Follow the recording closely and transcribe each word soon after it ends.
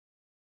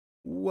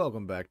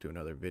Welcome back to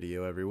another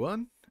video,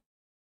 everyone.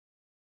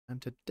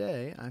 And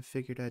today I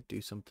figured I'd do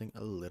something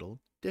a little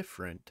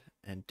different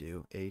and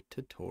do a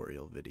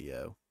tutorial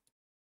video.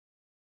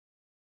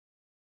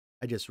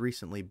 I just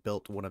recently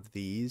built one of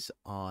these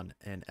on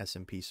an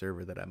SMP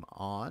server that I'm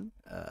on.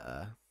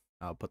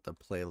 I'll put the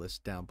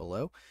playlist down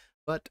below,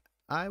 but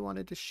I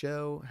wanted to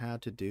show how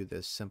to do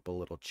this simple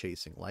little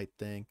chasing light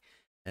thing,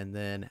 and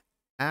then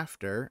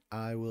after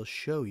I will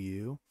show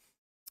you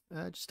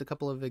just a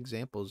couple of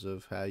examples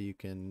of how you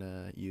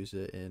can use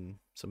it in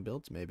some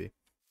builds maybe.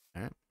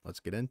 Alright, let's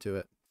get into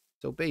it.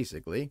 So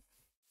basically,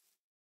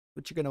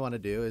 what you're going to want to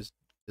do is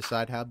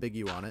decide how big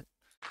you want it.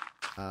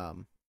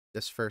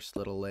 This first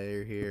little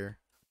layer here,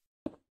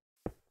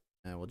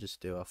 and we'll just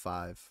do a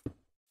 5.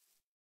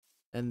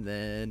 And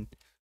then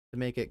to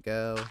make it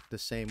go the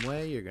same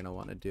way, you're going to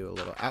want to do a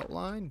little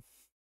outline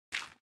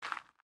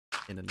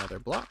in another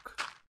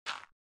block.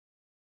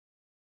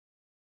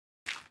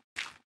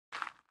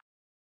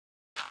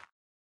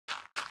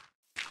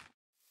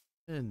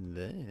 And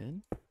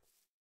then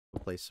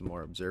we'll place some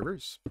more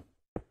observers.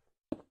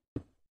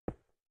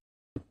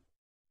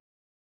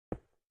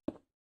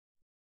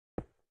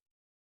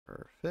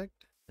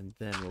 Perfect. And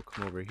then we'll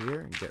come over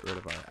here and get rid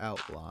of our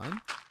outline.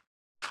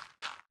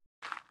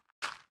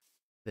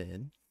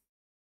 Then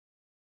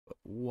put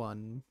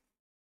one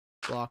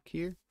block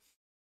here.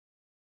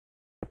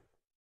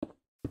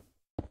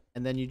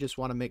 And then you just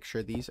want to make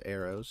sure these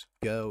arrows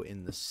go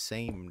in the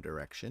same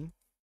direction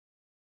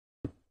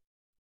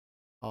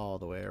all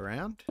the way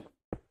around.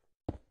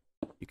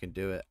 You can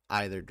do it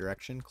either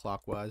direction,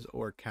 clockwise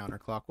or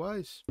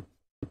counterclockwise.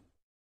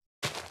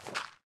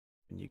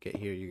 When you get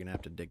here, you're going to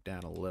have to dig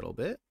down a little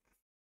bit.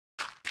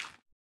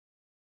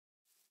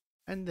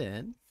 And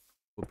then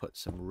we'll put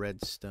some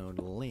redstone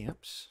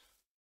lamps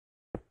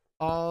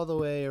all the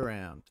way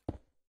around.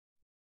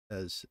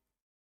 As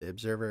the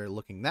observer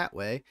looking that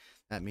way,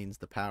 that means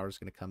the power is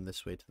going to come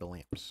this way to the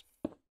lamps.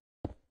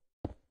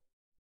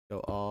 Go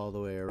all the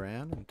way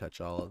around and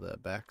touch all of the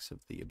backs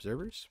of the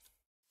observers.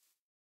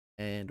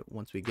 And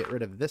once we get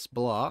rid of this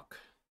block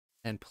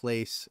and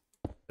place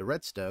the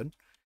redstone,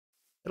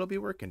 it'll be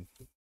working.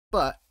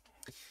 But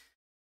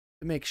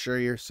to make sure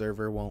your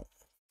server won't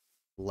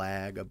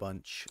lag a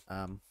bunch,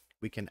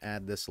 we can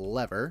add this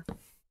lever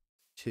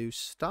to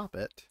stop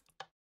it.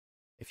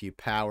 If you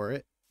power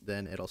it,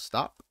 then it'll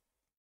stop.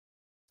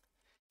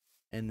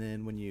 And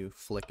then when you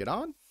flick it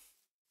on,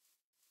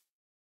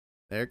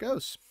 there it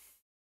goes.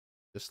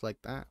 Just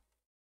like that.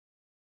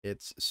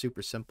 It's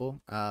super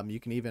simple. You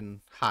can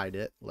even hide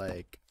it,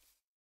 like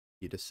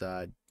you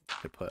decide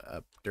to put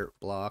a dirt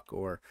block,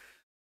 or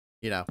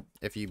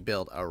if you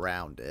build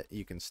around it,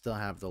 you can still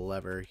have the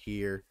lever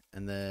here,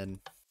 and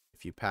then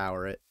if you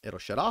power it, it'll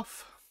shut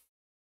off.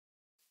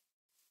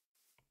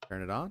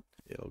 Turn it on,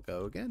 it'll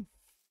go again.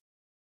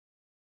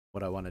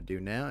 What I want to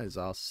do now is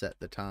I'll set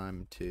the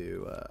time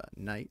to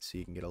night so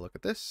you can get a look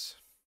at this.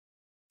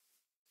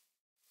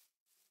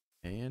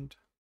 And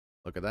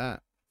look at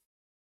that.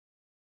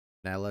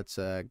 Now let's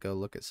go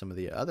look at some of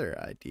the other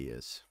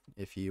ideas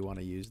if you want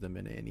to use them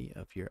in any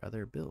of your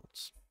other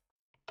builds.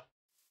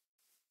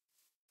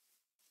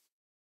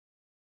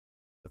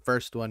 The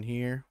first one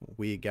here,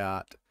 we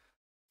got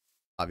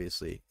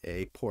obviously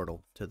a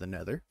portal to the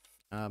Nether.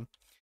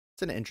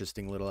 It's an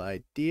interesting little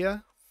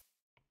idea.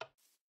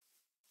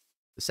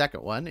 The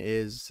second one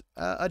is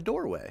a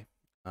doorway.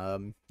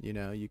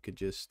 You could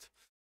just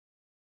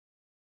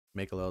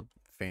make a little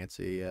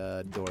fancy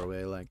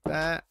doorway like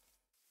that,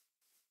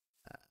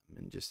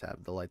 and just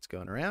have the lights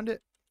going around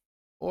it,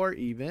 or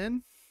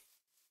even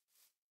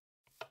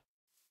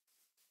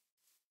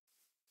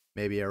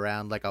maybe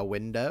around like a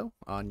window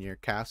on your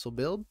castle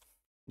build.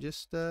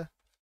 Just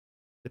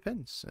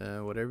depends,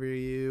 whatever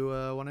you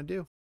want to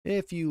do.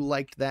 If you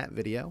liked that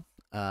video,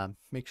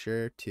 make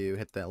sure to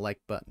hit that like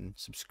button,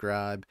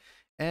 subscribe,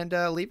 and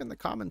leave in the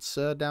comments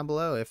down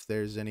below if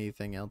there's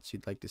anything else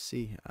you'd like to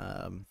see.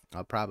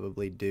 I'll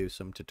probably do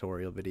some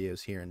tutorial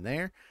videos here and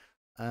there.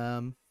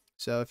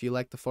 So if you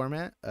like the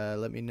format,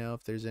 let me know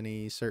if there's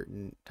any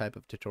certain type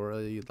of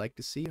tutorial you'd like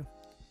to see.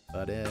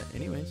 But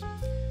anyways,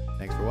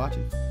 thanks for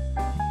watching.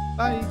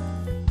 Bye!